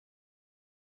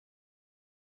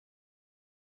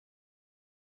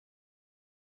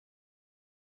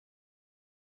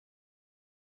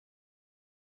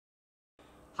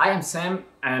Hi, I'm Sam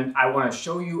and I want to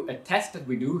show you a test that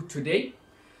we do today.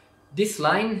 This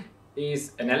line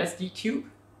is an LSD tube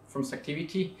from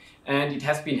Slacktivity and it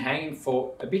has been hanging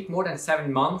for a bit more than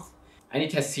 7 months and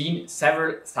it has seen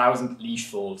several thousand leash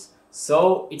folds.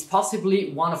 So it's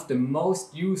possibly one of the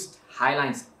most used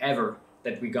highlines ever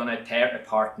that we're gonna tear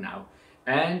apart now.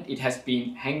 And it has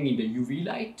been hanging in the UV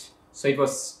light. So it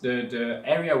was the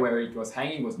area where it was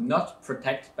hanging was not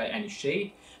protected by any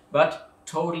shade, but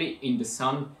totally in the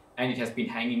sun, and it has been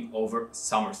hanging over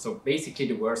summer. So basically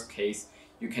the worst case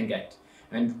you can get.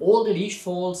 And all the leash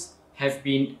folds have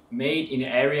been made in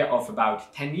an area of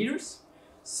about 10 meters.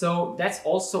 So that's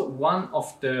also one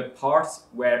of the parts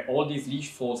where all these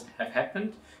leash folds have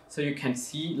happened. So you can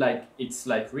see it's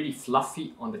really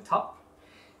fluffy on the top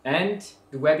and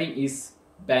the webbing is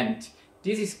bent.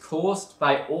 This is caused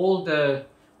by all the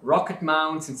rocket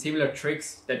mounts and similar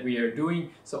tricks that we are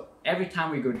doing. So every time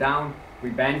we go down,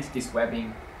 we bend this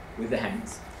webbing with the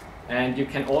hands. And you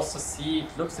can also see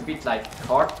it looks a bit like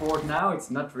cardboard now.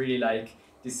 It's not really like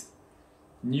this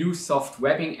new soft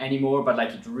webbing anymore, but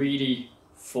like it really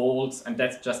folds, and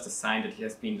that's just a sign that it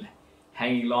has been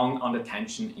hanging long under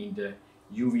tension in the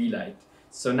UV light.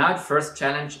 So now the first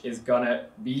challenge is gonna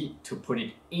be to put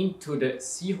it into the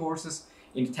seahorses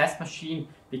in the test machine,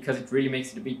 because it really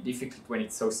makes it a bit difficult when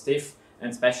it's so stiff,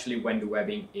 and especially when the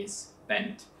webbing is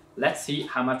bent. Let's see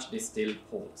how much this still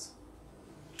holds.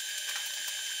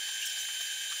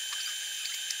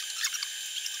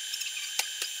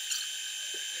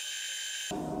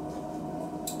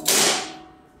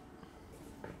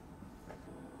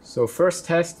 So first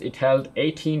test, it held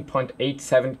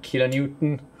 18.87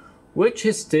 kilonewton, which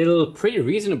is still pretty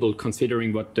reasonable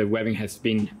considering what the webbing has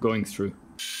been going through.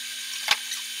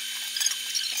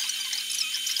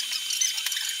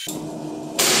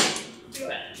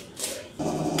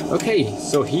 Okay,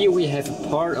 so here we have a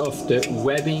part of the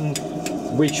webbing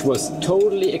which was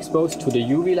totally exposed to the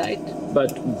UV light,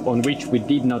 but on which we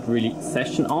did not really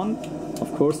session on.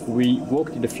 Of course, we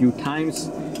walked it a few times,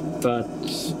 but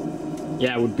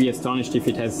yeah, I would be astonished if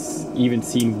it has even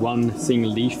seen one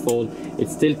single leash fold.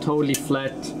 It's still totally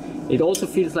flat. It also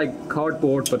feels like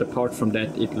cardboard, but apart from that,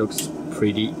 it looks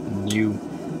pretty new,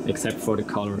 except for the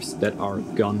colors that are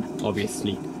gone,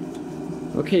 obviously.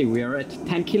 Okay, we are at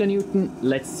 10 kilonewton.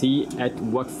 Let's see at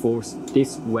what force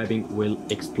this webbing will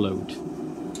explode.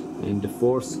 And the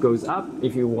force goes up.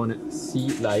 If you want to see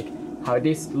how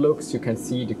this looks, you can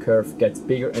see the curve gets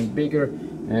bigger and bigger.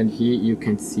 And here you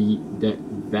can see the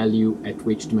value at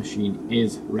which the machine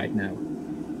is right now.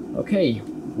 Okay,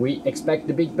 we expect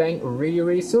the big bang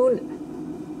really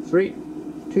soon. 3,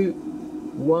 2,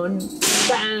 1,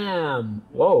 bam!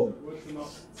 Whoa!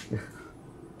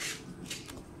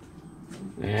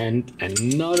 And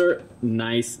another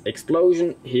nice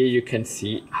explosion. Here you can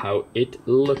see how it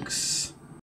looks.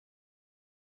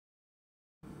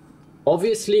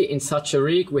 Obviously, in such a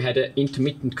rig we had an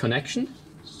intermittent connection.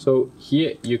 So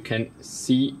here you can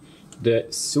see the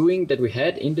sewing that we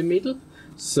had in the middle.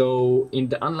 So in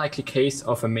the unlikely case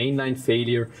of a mainline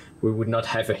failure, we would not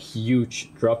have a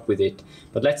huge drop with it.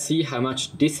 But let's see how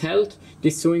much this held.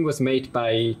 This sewing was made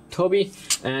by Toby,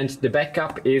 and the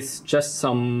backup is just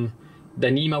some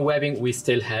Dyneema webbing we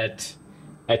still had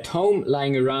at home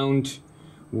lying around,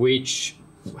 which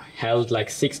held like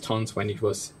 6 tons when it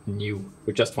was new.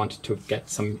 We just wanted to get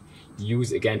some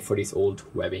use again for this old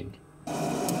webbing.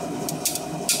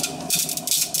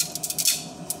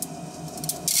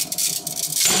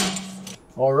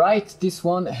 Alright, this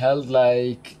one held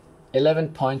like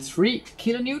 11.3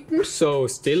 kilonewton, so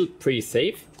still pretty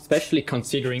safe, especially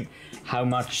considering how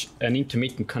much an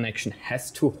intermittent connection has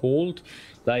to hold.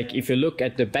 Like if you look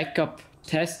at the backup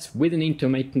tests with an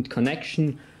intermittent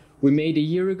connection we made a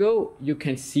year ago, you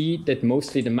can see that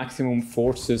mostly the maximum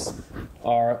forces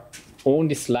are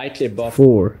only slightly above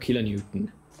 4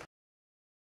 kilonewton.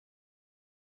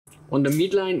 On the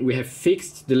midline we have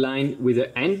fixed the line with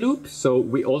an end loop, so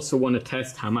we also want to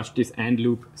test how much this end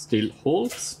loop still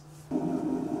holds.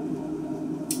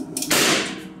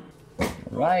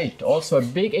 Right, also a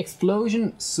big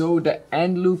explosion, so the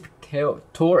end loop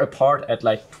tore apart at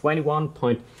like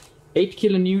 21.8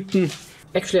 kilonewton.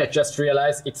 Actually, I just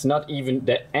realized it's not even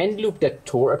the end loop that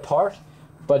tore apart,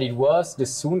 but it was the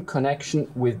sewn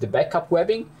connection with the backup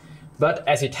webbing. But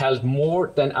as it held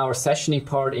more than our sessioning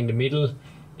part in the middle,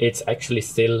 it's actually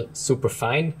still super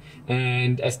fine.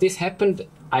 And as this happened,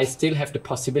 I still have the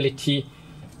possibility,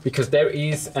 because there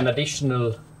is an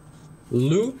additional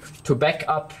loop to back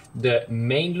up the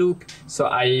main loop. So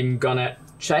I'm gonna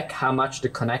check how much the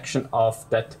connection of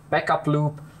that backup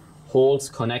loop holds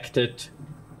connected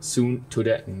soon to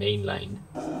the main line.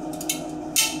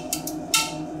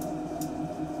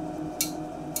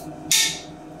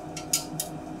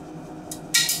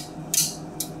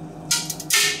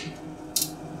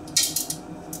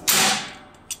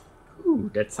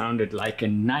 that sounded like a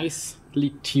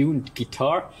nicely tuned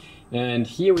guitar. And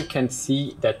here we can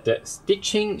see that the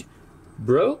stitching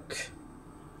broke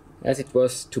as it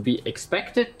was to be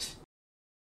expected.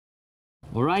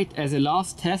 Alright, as a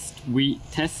last test, we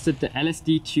tested the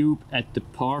LSD tube at the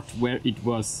part where it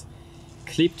was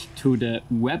clipped to the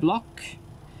Weblock.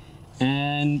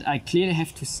 And I clearly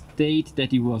have to state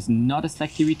that it was not a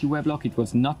Slacktivity Weblock, it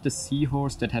was not the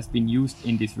Seahorse that has been used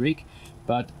in this rig,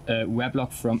 but a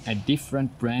Weblock from a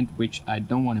different brand which I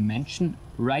don't want to mention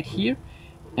right here.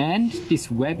 And this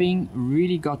webbing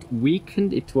really got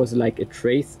weakened. It was like a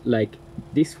trace like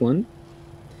this one.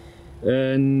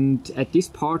 And at this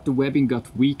part the webbing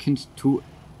got weakened to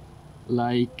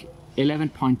like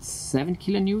 11.7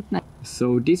 kilonewton.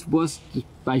 So this was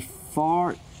by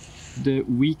far the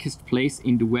weakest place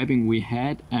in the webbing we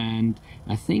had, and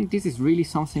I think this is really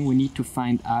something we need to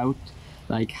find out,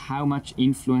 like how much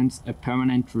influence a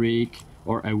permanent rig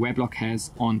or a Weblock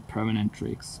has on permanent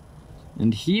rigs.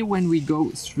 And here when we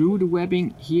go through the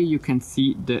webbing, here you can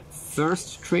see the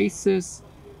first traces,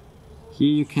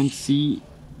 here you can see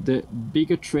the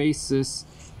bigger traces,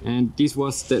 and this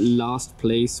was the last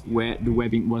place where the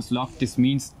webbing was locked. This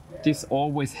means this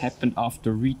always happened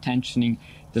after retensioning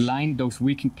the line. Those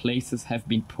weakened places have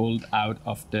been pulled out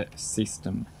of the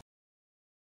system.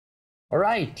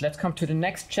 Alright, let's come to the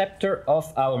next chapter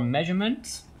of our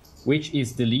measurements, which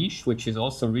is the leash, which is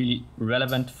also really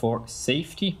relevant for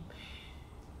safety.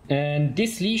 And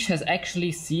this leash has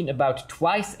actually seen about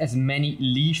twice as many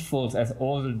leash folds as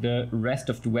all the rest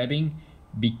of the webbing,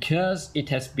 because it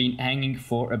has been hanging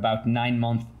for about 9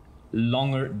 months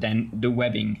longer than the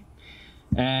webbing.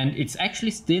 And it's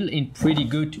actually still in pretty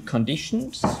good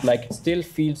conditions, like it still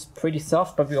feels pretty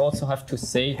soft, but we also have to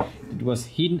say it was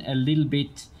hidden a little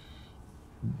bit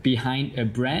behind a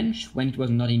branch when it was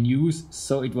not in use,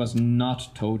 so it was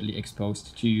not totally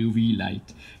exposed to UV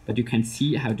light. But you can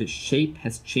see how the shape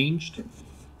has changed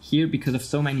here because of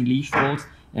so many leash folds,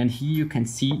 and here you can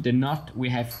see the knot. We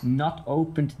have not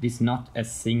opened this knot a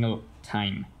single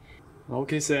time.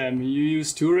 Okay, Sam, you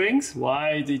used 2 rings.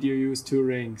 Why did you use 2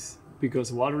 rings?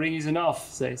 Because 1 ring is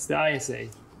enough, says the ISA.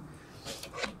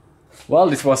 Well,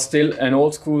 this was still an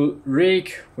old school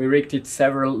rig. We rigged it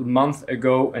several months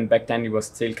ago, and back then it was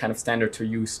still kind of standard to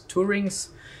use 2 rings.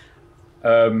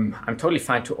 I'm totally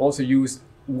fine to also use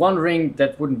 1 ring.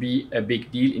 That wouldn't be a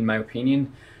big deal in my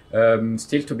opinion.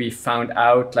 Still to be found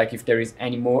out, like if there is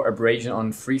any more abrasion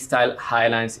on freestyle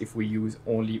highlines if we use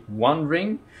only 1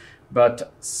 ring.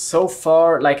 But so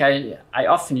far, like I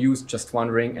often use just 1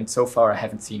 ring, and so far I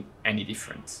haven't seen any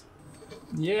difference.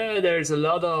 Yeah, there's a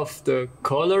lot of the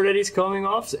color that is coming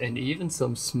off, and even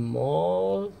some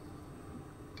small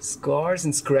scars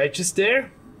and scratches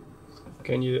there.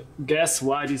 Can you guess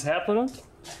why this happened?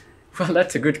 Well,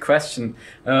 that's a good question.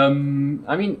 I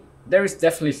mean, there is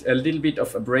definitely a little bit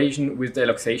of abrasion with the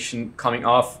luxation coming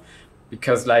off,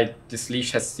 because like this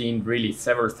leash has seen really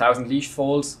several thousand leash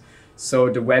folds. So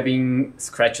the webbing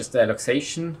scratches the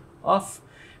luxation off,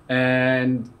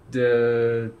 and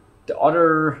the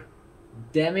other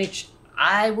damage,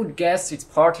 I would guess it's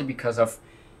partly because of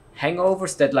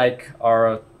hangovers that like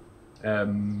are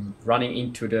running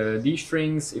into the leash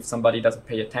rings if somebody doesn't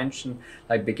pay attention,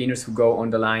 like beginners who go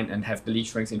on the line and have the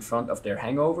leash rings in front of their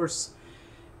hangovers.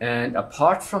 And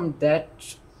apart from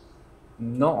that,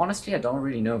 no, honestly, I don't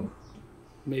really know.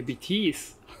 Maybe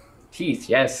teeth. Teeth,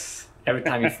 yes. Every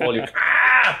time you fall, you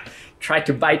try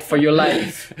to bite for your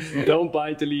life. Don't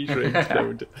bite the leash ring,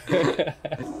 don't.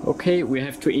 Okay, we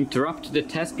have to interrupt the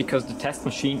test because the test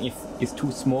machine is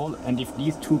too small, and if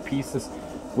these 2 pieces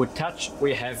would touch,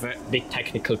 we have a big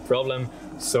technical problem.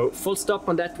 So full stop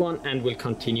on that one, and we'll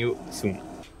continue soon.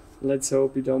 Let's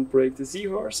hope we don't break the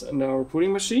Seahorse and our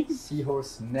pulling machine.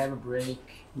 Seahorse never break.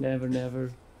 Never,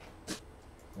 never.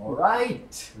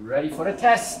 Alright, ready for the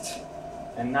test.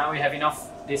 And now we have enough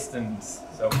distance,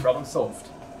 so problem solved.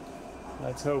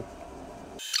 Let's hope.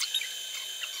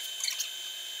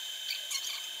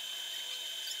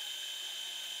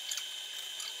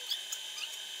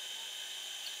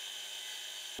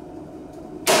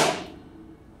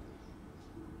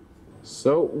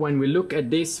 So when we look at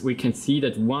this, we can see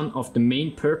that one of the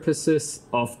main purposes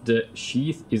of the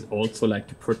sheath is also like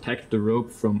to protect the rope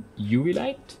from UV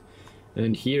light.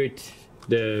 And here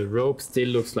the rope still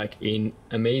looks like in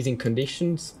amazing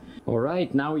conditions.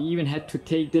 Alright, now we even had to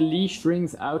take the leash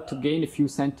rings out to gain a few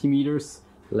centimeters.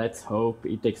 Let's hope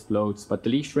it explodes. But the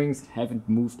leash rings haven't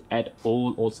moved at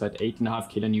all. Also at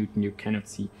 8.5 kilonewton you cannot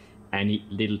see any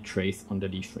little trace on the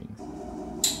leash rings.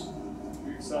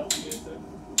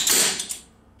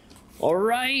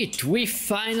 Alright, we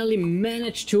finally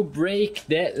managed to break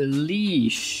the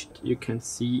leash. You can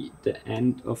see the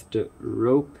end of the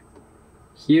rope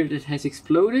here that has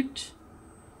exploded.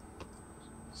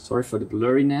 Sorry for the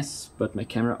blurriness, but my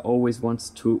camera always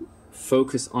wants to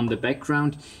focus on the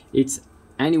background.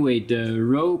 Anyway, the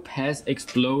rope has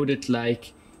exploded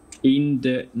like in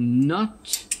the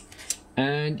knot,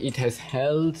 and it has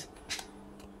held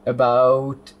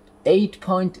about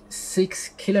 8.6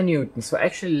 kilonewtons, so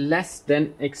actually less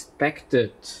than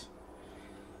expected.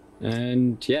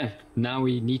 And yeah, now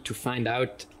we need to find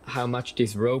out how much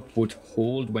this rope would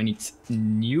hold when it's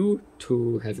new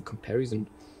to have a comparison.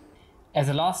 As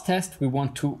a last test, we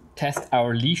want to test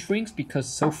our leash rings, because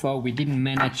so far we didn't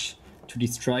manage to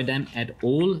destroy them at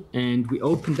all, and we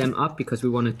opened them up because we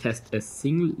want to test a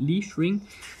single leash ring.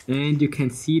 And you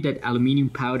can see that aluminium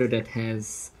powder that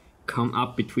has come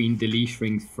up between the leash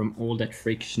rings from all that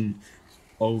friction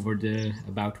over the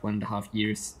about 1.5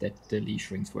 years that the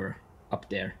leash rings were up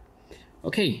there.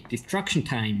 Okay, destruction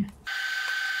time.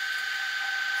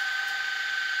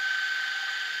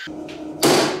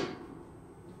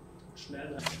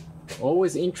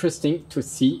 Always interesting to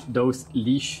see those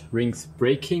leash rings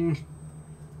breaking.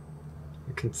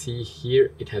 You can see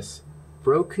here it has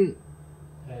broken.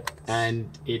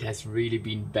 And it has really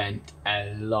been bent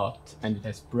a lot, and it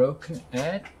has broken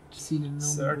at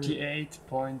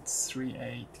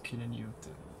 38.38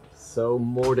 kilonewton. So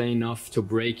more than enough to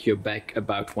break your back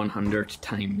about 100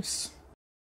 times.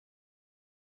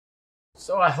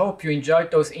 So I hope you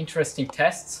enjoyed those interesting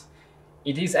tests.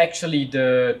 It is actually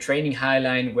the training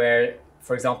Highline where,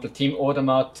 for example, Team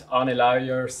Odermatt, Arne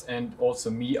Lawyers and also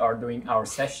me are doing our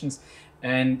sessions.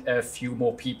 And a few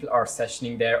more people are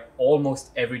sessioning there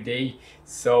almost every day.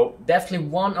 So definitely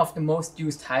one of the most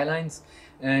used Highlines.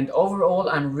 And overall,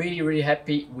 I'm really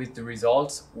happy with the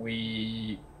results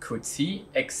we could see,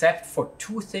 except for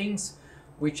two things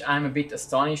which I'm a bit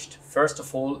astonished. First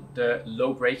of all, the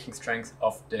low breaking strength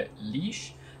of the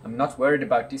leash. I'm not worried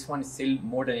about this one, it's still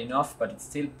more than enough, but it's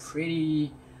still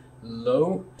pretty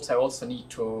low. So I also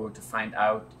need to find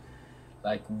out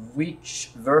like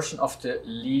which version of the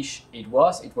leash it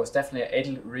was. It was definitely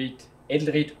an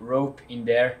Edelried rope in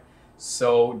there.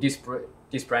 So this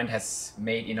brand has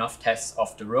made enough tests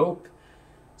of the rope.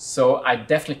 So I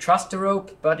definitely trust the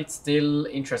rope, but it's still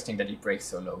interesting that it breaks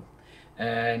so low.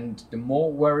 And the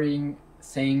more worrying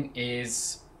thing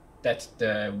is that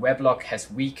the Weblock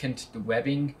has weakened the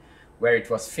webbing where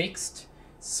it was fixed.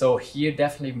 So here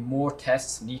definitely more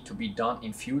tests need to be done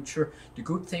in future. The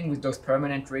good thing with those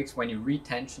permanent rigs when you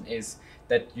retension is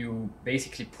that you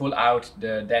basically pull out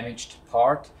the damaged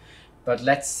part. But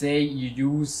let's say you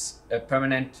use a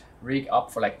permanent rig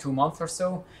up for like 2 months or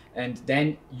so, and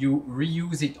then you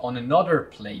reuse it on another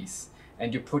place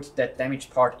and you put that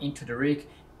damaged part into the rig,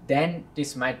 then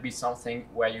this might be something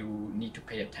where you need to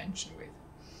pay attention with.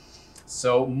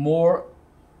 So more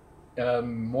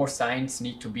science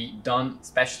need to be done,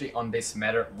 especially on this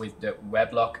matter with the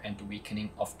Weblock and the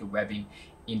weakening of the webbing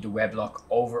in the Weblock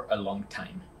over a long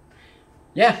time.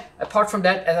 Yeah, apart from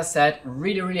that, as I said,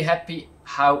 really happy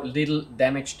how little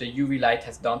damage the UV light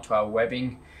has done to our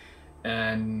webbing.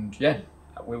 And yeah,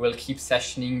 we will keep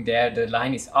sessioning there. The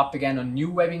line is up again on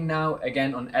new webbing now,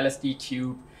 again on LSD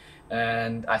tube.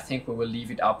 And I think we will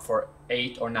leave it up for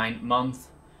 8 or 9 months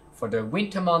for the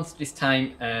winter months this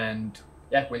time. And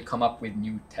yeah, we'll come up with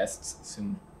new tests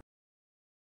soon.